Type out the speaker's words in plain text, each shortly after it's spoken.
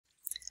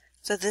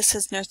So this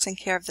is nursing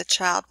care of the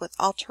child with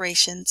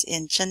alterations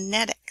in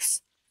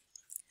genetics.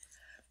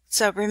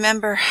 So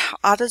remember,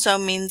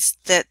 autosome means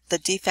that the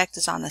defect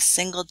is on a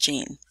single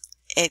gene.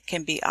 It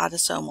can be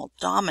autosomal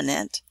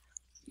dominant.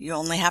 You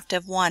only have to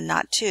have one,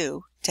 not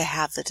two, to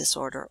have the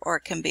disorder. Or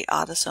it can be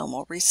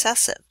autosomal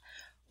recessive,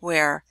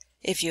 where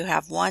if you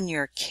have one,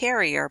 you're a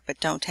carrier but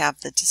don't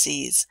have the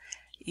disease.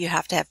 You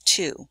have to have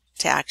two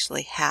to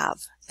actually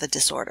have the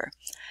disorder.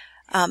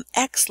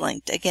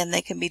 X-linked, again,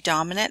 they can be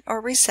dominant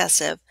or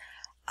recessive.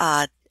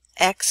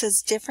 X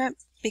is different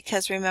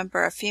because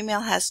remember, a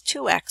female has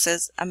two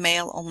X's, a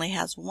male only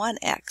has one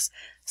X.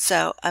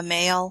 So a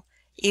male,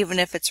 even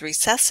if it's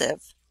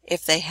recessive,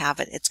 if they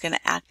have it, it's going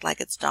to act like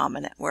it's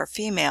dominant, where a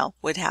female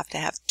would have to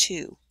have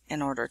two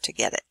in order to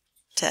get it,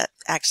 to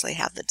actually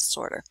have the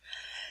disorder.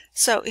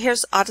 So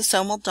here's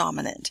autosomal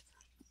dominant.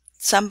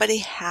 Somebody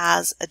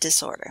has a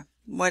disorder,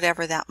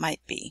 whatever that might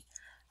be,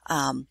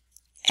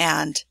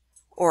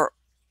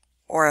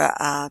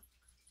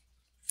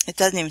 it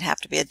doesn't even have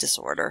to be a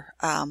disorder.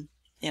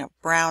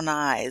 Brown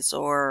eyes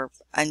or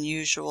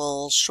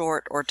unusual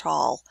short or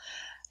tall,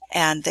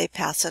 and they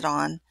pass it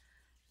on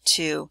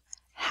to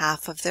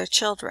half of their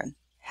children,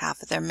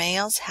 half of their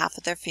males, half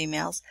of their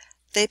females.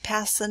 They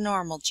pass the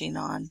normal gene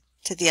on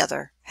to the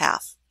other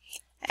half,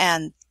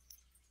 and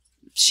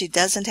she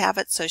doesn't have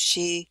it, so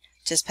she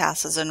just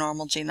passes a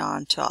normal gene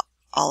on to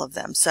all of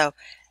them. So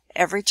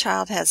every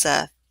child has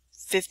a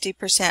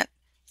 50%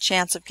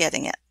 chance of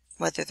getting it,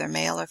 whether they're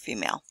male or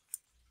female.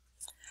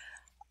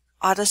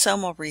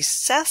 Autosomal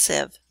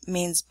recessive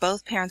means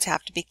both parents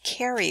have to be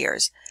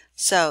carriers.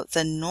 So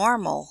the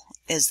normal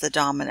is the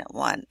dominant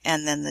one,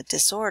 and then the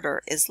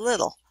disorder is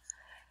little.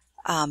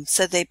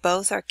 So they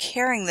both are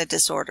carrying the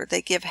disorder.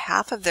 They give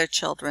half of their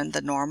children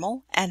the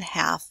normal and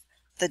half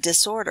the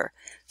disorder.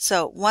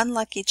 So one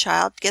lucky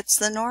child gets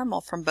the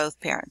normal from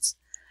both parents.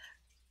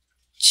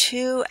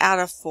 2 out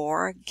of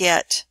 4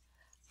 get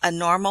a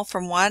normal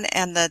from one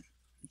and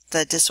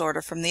the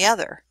disorder from the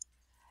other.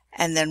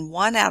 And then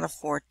 1 out of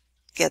 4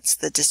 gets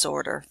the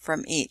disorder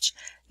from each.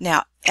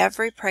 Now,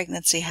 every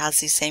pregnancy has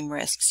these same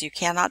risks. You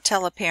cannot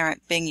tell a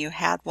parent, being you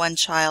had one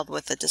child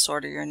with the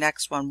disorder, your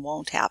next one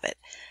won't have it.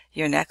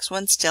 Your next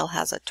one still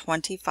has a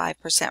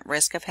 25%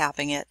 risk of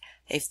having it,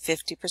 a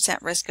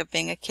 50% risk of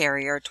being a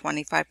carrier,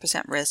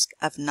 25% risk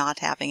of not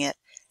having it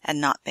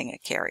and not being a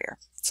carrier.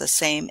 It's the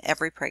same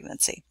every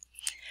pregnancy.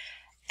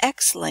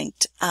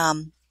 X-linked,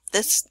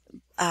 this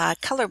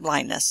color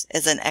blindness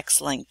is an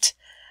X-linked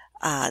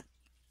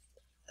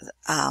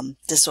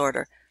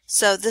disorder.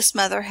 So this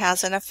mother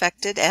has an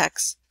affected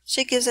X.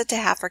 She gives it to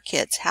half her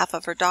kids. Half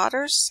of her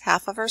daughters,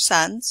 half of her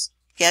sons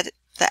get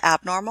the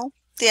abnormal.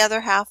 The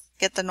other half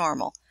get the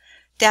normal.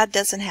 Dad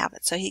doesn't have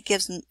it, so he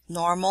gives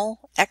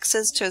normal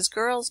X's to his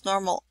girls,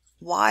 normal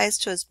Y's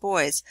to his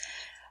boys.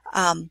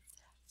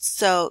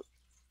 So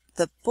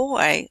the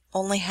boy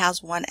only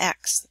has one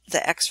X,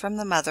 the X from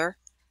the mother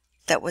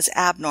that was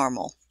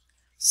abnormal.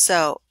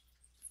 So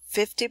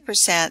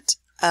 50%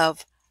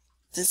 of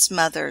this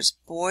mother's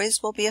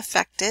boys will be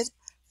affected.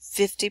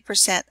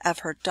 50% of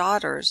her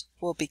daughters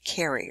will be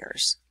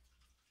carriers.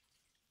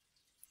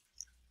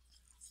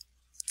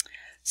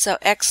 So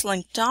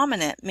X-linked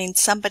dominant means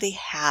somebody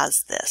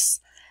has this.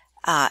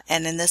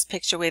 And in this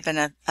picture, we have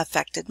an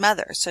affected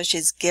mother. So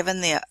she's given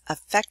the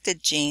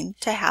affected gene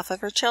to half of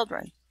her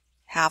children.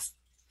 Half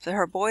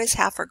her boys,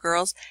 half her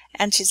girls,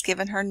 and she's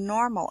given her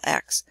normal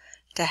X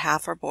to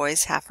half her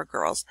boys, half her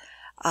girls.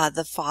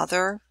 The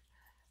father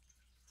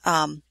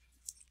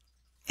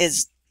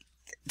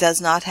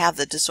does not have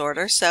the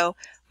disorder, so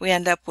we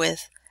end up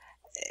with,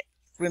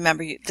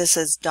 remember, this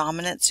is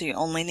dominant, so you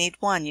only need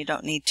one. You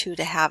don't need two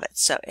to have it.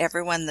 So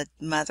everyone the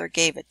mother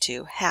gave it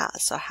to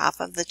has. So half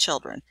of the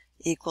children,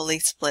 equally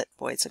split,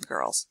 boys and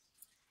girls.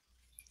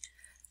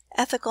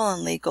 Ethical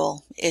and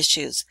legal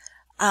issues.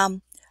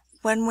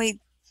 When we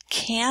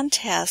can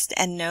test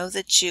and know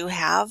that you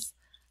have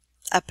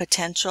a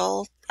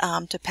potential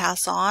to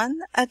pass on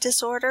a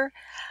disorder,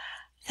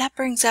 that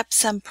brings up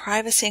some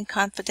privacy and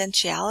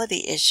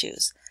confidentiality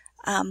issues.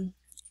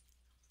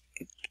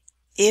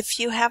 If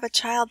you have a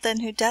child then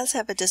who does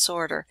have a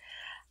disorder,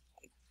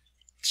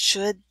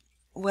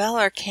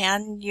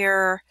 can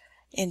your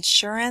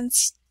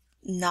insurance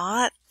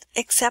not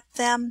accept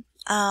them?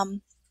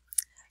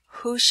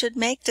 Who should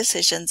make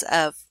decisions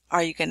of,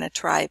 are you going to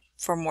try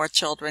for more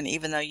children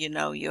even though you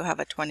know you have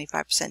a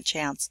 25%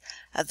 chance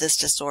of this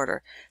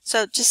disorder?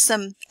 So just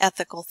some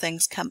ethical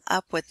things come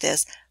up with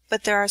this,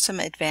 but there are some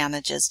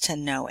advantages to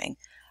knowing.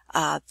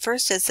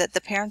 First is that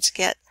the parents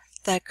get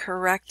the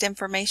correct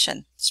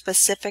information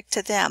specific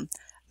to them.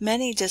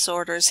 Many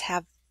disorders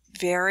have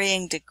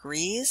varying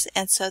degrees,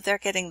 and so they're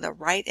getting the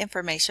right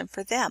information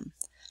for them,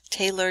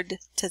 tailored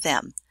to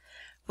them.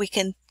 We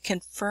can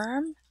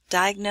confirm,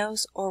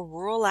 diagnose, or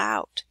rule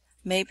out.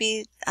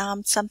 Maybe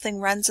something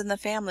runs in the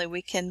family.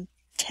 We can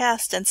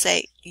test and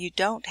say, you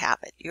don't have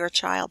it, your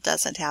child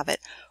doesn't have it,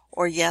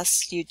 or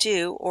yes, you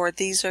do, or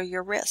these are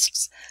your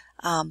risks.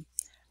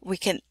 We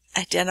can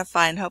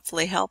identify and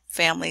hopefully help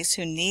families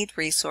who need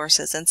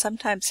resources, and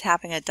sometimes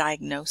having a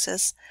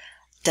diagnosis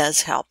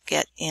does help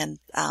get in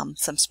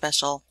some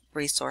special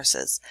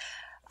resources.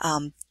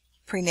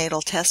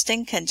 Prenatal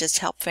testing can just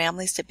help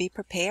families to be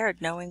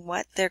prepared, knowing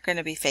what they're going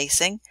to be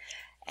facing,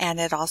 and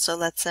it also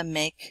lets them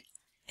make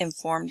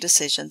informed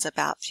decisions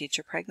about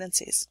future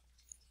pregnancies.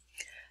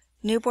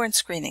 Newborn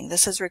screening.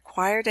 This is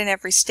required in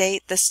every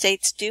state. The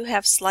states do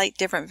have slight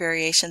different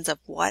variations of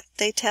what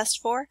they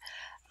test for.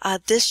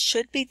 This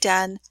should be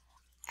done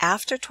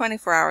after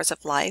 24 hours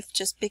of life,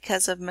 just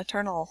because of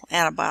maternal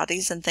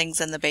antibodies and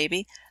things in the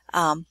baby.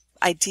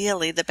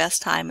 Ideally, the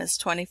best time is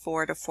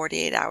 24 to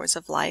 48 hours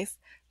of life,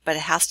 but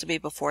it has to be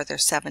before they're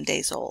 7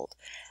 days old.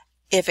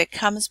 If it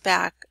comes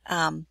back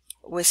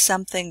with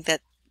something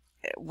that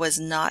was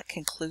not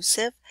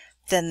conclusive,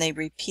 then they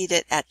repeat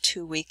it at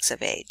 2 weeks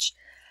of age.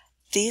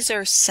 These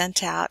are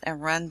sent out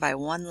and run by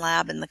one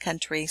lab in the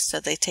country, so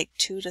they take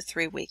 2 to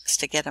 3 weeks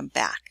to get them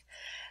back.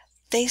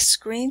 They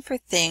screen for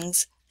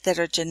things that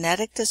are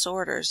genetic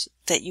disorders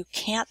that you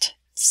can't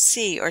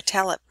see or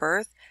tell at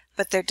birth,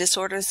 but they're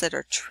disorders that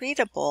are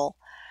treatable.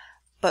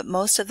 But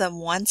most of them,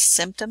 once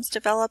symptoms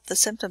develop, the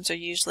symptoms are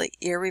usually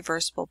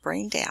irreversible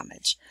brain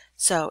damage.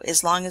 So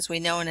as long as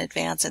we know in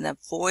advance and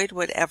avoid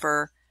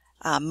whatever,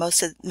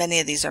 many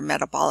of these are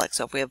metabolic,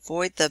 so if we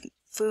avoid the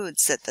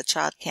foods that the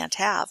child can't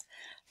have,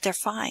 they're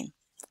fine.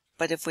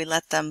 But if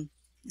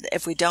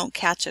we don't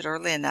catch it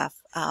early enough,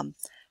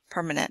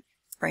 permanent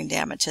brain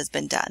damage has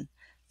been done.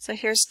 So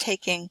here's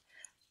taking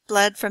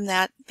blood from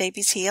that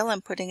baby's heel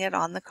and putting it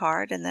on the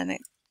card, and then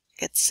it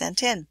gets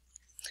sent in.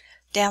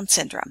 Down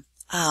syndrome.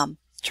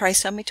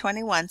 Trisomy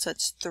 21, so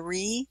it's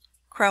 3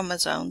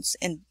 chromosomes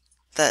in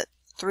the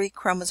 3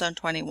 chromosome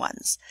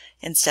 21s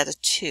instead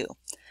of 2.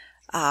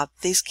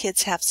 These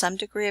kids have some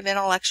degree of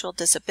intellectual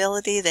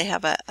disability. They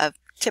have a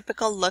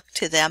typical look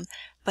to them,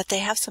 but they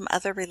have some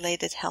other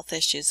related health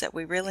issues that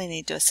we really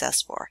need to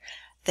assess for.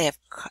 They have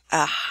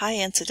a high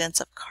incidence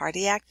of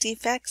cardiac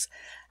defects,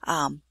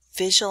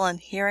 visual and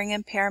hearing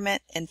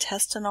impairment,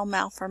 intestinal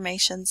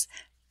malformations.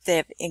 They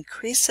have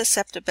increased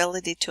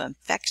susceptibility to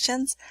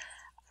infections.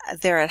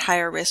 They're at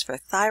higher risk for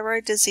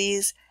thyroid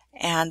disease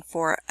and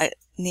for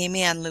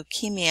anemia and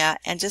leukemia.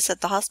 And just at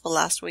the hospital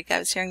last week, I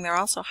was hearing they're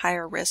also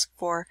higher risk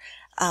for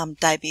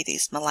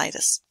diabetes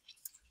mellitus.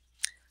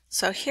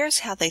 So here's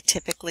how they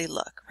typically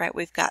look, right?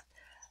 We've got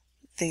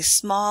these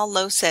small,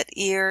 low-set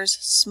ears,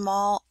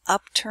 small,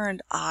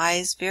 upturned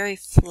eyes, very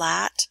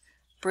flat,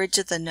 bridge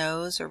of the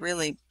nose, or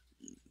really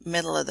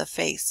middle of the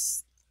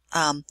face.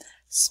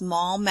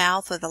 Small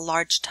mouth with a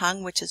large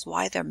tongue, which is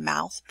why they're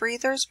mouth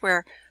breathers,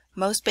 where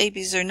most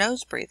babies are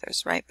nose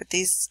breathers, right? But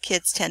these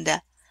kids tend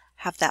to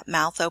have that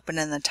mouth open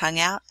and the tongue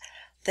out.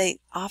 They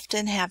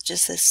often have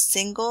just a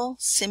single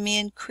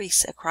simian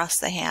crease across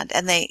the hand,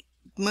 and they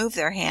move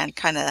their hand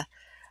kind of,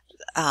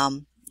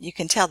 you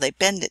can tell they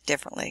bend it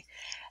differently.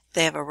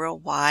 They have a real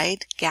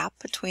wide gap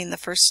between the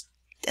first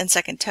and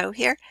second toe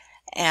here,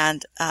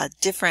 and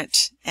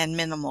different and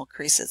minimal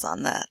creases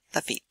on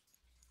the feet.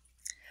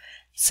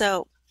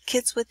 So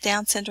kids with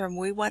Down syndrome,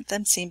 we want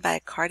them seen by a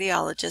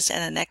cardiologist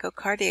and an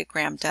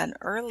echocardiogram done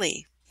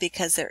early,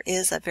 because there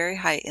is a very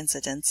high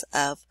incidence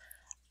of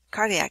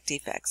cardiac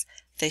defects.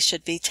 They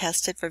should be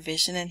tested for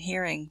vision and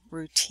hearing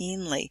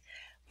routinely.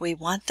 We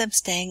want them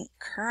staying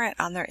current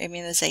on their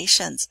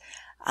immunizations.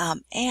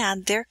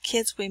 And their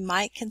kids, we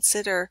might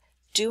consider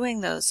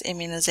doing those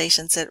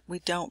immunizations that we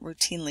don't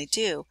routinely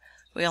do.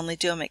 We only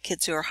do them at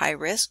kids who are high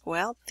risk.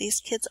 Well,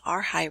 these kids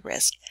are high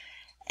risk.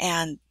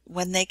 And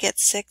when they get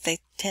sick, they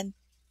can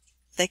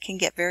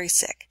get very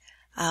sick.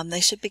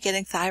 They should be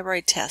getting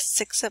thyroid tests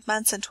 6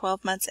 months and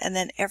 12 months, and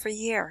then every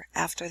year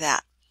after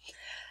that.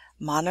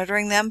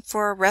 Monitoring them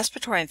for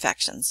respiratory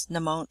infections,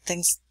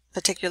 things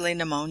particularly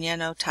pneumonia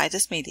and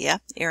otitis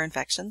media, ear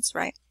infections,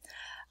 right?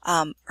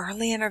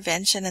 Early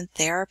intervention and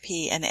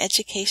therapy and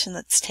education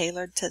that's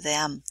tailored to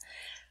them.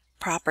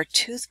 Proper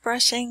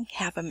toothbrushing,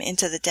 have them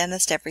into the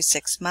dentist every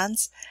 6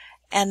 months.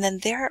 And then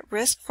they're at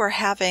risk for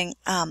having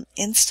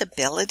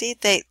instability.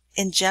 They,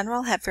 in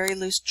general, have very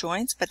loose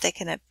joints, but they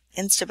can have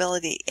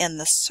instability in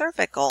the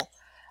cervical,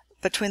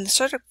 between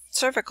the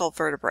cervical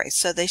vertebrae.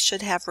 So they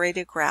should have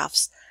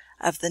radiographs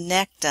of the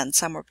neck done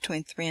somewhere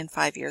between 3 and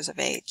 5 years of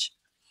age.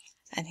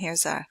 And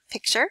here's a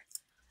picture.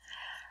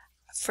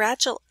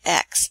 Fragile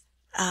X.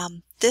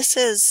 This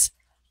is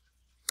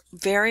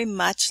very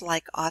much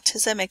like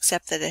autism,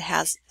 except that it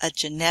has a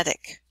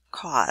genetic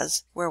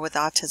cause, where with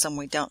autism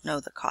we don't know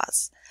the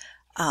cause.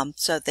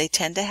 So they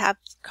tend to have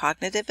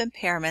cognitive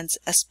impairments,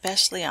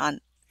 especially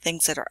on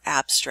things that are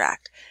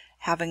abstract,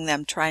 having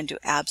them try and do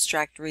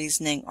abstract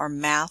reasoning or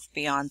math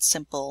beyond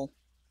simple,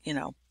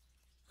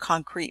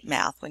 concrete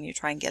math. When you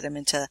try and get them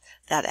into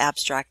that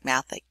abstract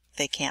math,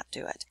 they can't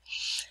do it.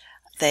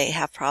 They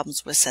have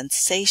problems with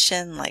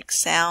sensation, like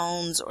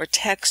sounds or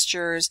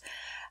textures,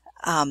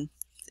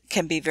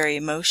 can be very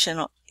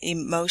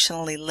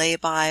emotionally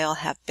labile,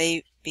 have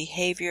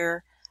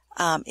behavior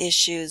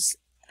issues,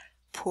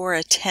 poor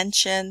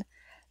attention.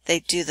 they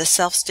do the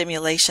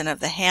self-stimulation of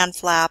the hand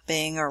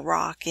flapping or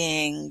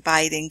rocking,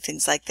 biting,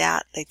 things like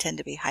that. They tend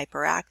to be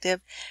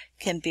hyperactive,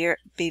 can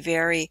be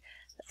very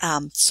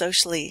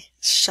socially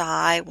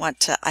shy, want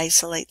to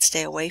isolate,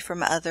 stay away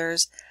from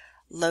others,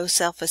 low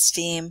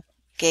self-esteem,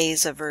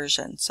 gaze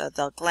aversion. So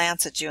they'll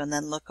glance at you and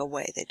then look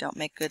away. They don't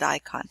make good eye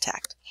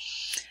contact.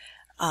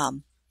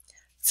 And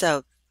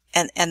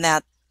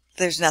that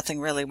there's nothing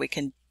really we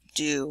can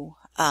do.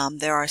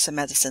 There are some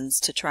medicines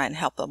to try and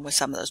help them with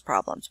some of those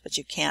problems, but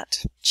you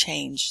can't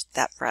change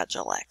that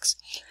Fragile X.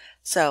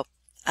 So,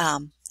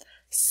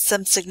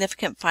 some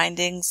significant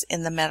findings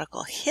in the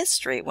medical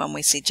history when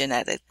we see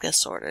genetic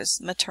disorders: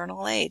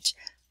 maternal age.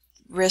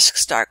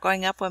 Risks start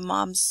going up when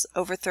mom's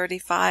over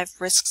 35.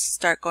 Risks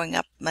start going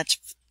up much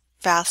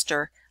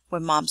faster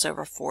when mom's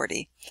over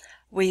 40.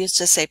 We used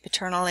to say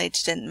paternal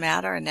age didn't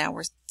matter, and now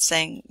we're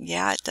saying,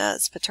 yeah, it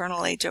does.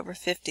 Paternal age over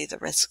 50, the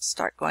risks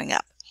start going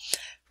up.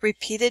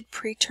 Repeated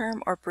preterm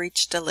or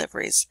breech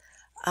deliveries.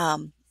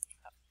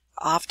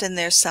 Often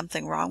there's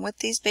something wrong with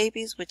these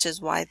babies, which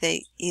is why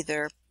they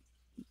either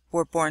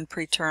were born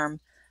preterm,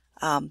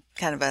 kind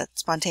of a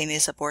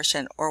spontaneous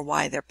abortion, or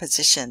why they're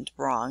positioned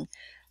wrong.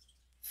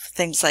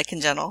 Things like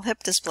congenital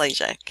hip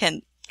dysplasia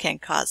can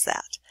cause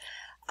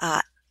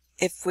that.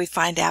 If we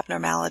find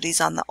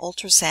abnormalities on the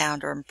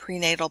ultrasound or in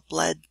prenatal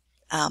blood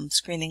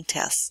screening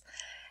tests,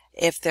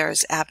 if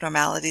there's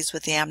abnormalities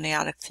with the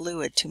amniotic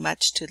fluid, too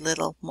much, too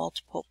little,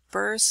 multiple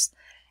births,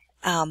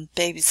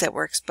 babies that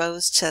were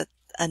exposed to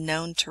a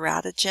known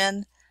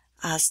teratogen,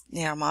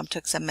 mom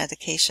took some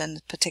medication,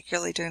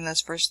 particularly during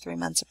those first 3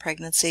 months of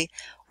pregnancy,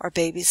 or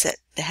babies that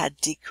had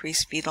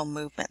decreased fetal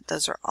movement.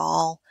 Those are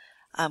all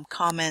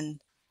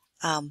common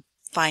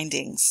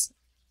findings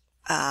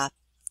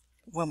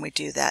when we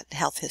do that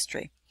health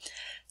history.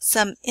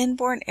 Some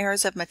inborn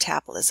errors of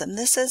metabolism.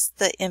 This is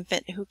the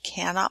infant who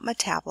cannot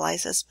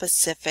metabolize a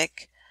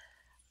specific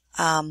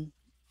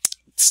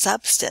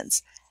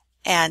substance.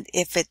 And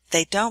if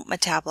they don't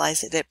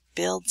metabolize it, it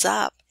builds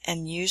up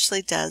and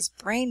usually does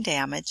brain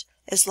damage.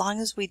 As long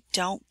as we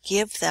don't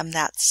give them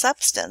that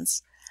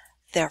substance,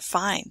 they're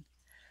fine.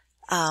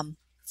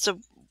 So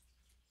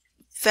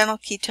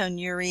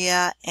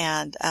phenylketonuria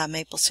and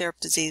maple syrup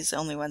disease, the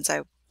only ones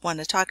I want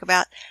to talk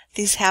about.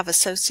 These have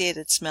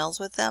associated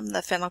smells with them. The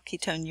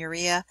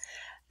phenylketonuria,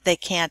 they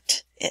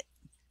can't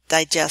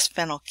digest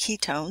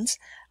phenylketones,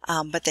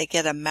 but they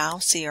get a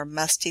mousy or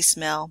musty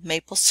smell.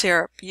 Maple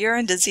syrup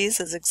urine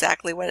disease is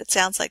exactly what it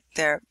sounds like.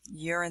 Their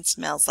urine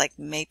smells like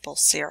maple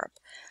syrup.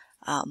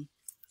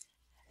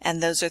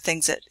 And those are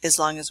things that, as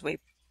long as we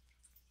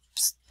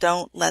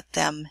don't let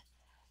them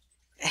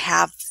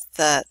have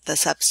the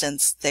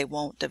substance, they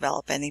won't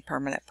develop any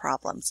permanent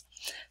problems.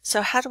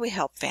 So how do we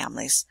help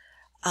families?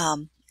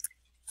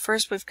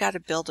 First, we've got to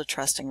build a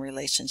trusting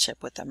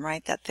relationship with them,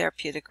 right? That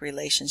therapeutic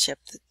relationship.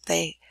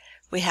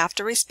 We have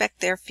to respect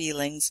their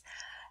feelings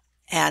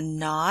and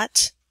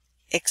not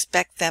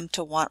expect them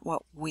to want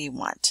what we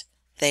want.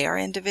 They are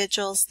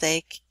individuals.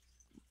 They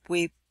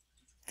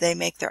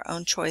make their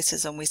own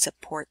choices, and we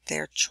support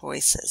their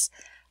choices.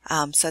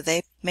 So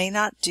they may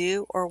not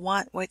do or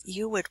want what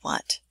you would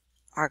want.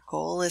 Our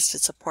goal is to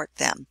support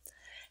them.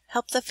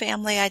 Help the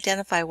family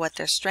identify what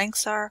their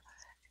strengths are,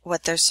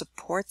 what their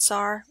supports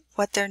are,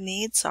 what their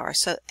needs are,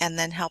 and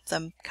then help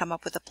them come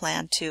up with a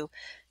plan to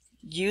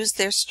use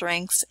their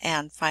strengths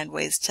and find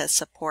ways to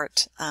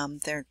support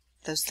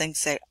those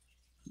things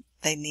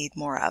they need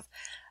more of.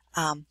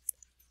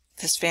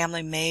 This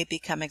family may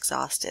become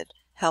exhausted.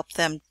 Help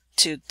them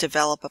to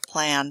develop a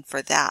plan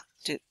for that.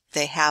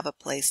 They have a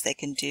place they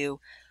can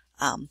do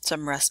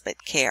some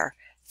respite care,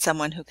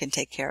 someone who can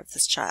take care of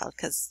this child,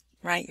 because,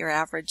 right, your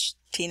average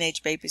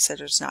teenage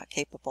babysitter is not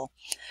capable.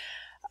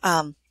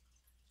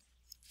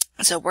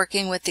 So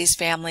working with these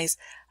families,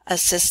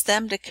 assist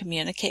them to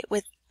communicate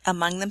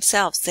among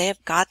themselves. They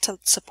have got to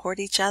support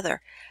each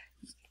other.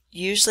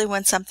 Usually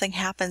when something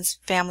happens,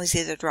 families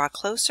either draw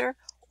closer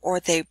or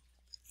they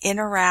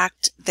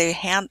interact, they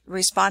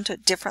respond to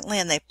it differently,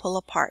 and they pull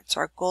apart.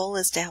 So our goal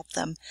is to help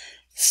them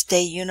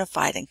stay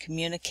unified and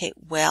communicate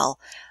well.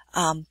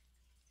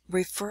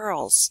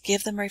 Referrals,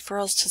 give them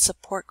referrals to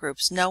support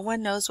groups. No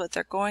one knows what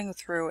they're going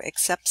through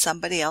except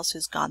somebody else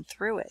who's gone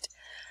through it.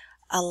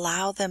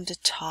 Allow them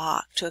to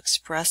talk, to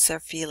express their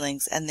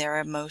feelings and their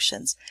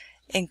emotions.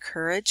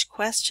 Encourage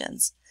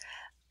questions,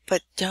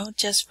 but don't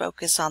just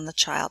focus on the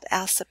child.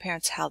 Ask the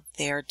parents how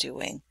they're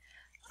doing,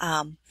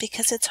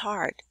 because it's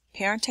hard.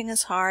 Parenting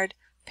is hard.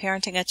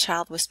 Parenting a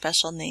child with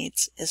special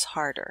needs is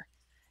harder.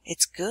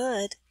 It's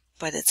good,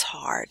 but it's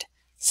hard.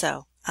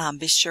 So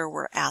be sure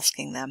we're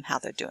asking them how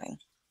they're doing.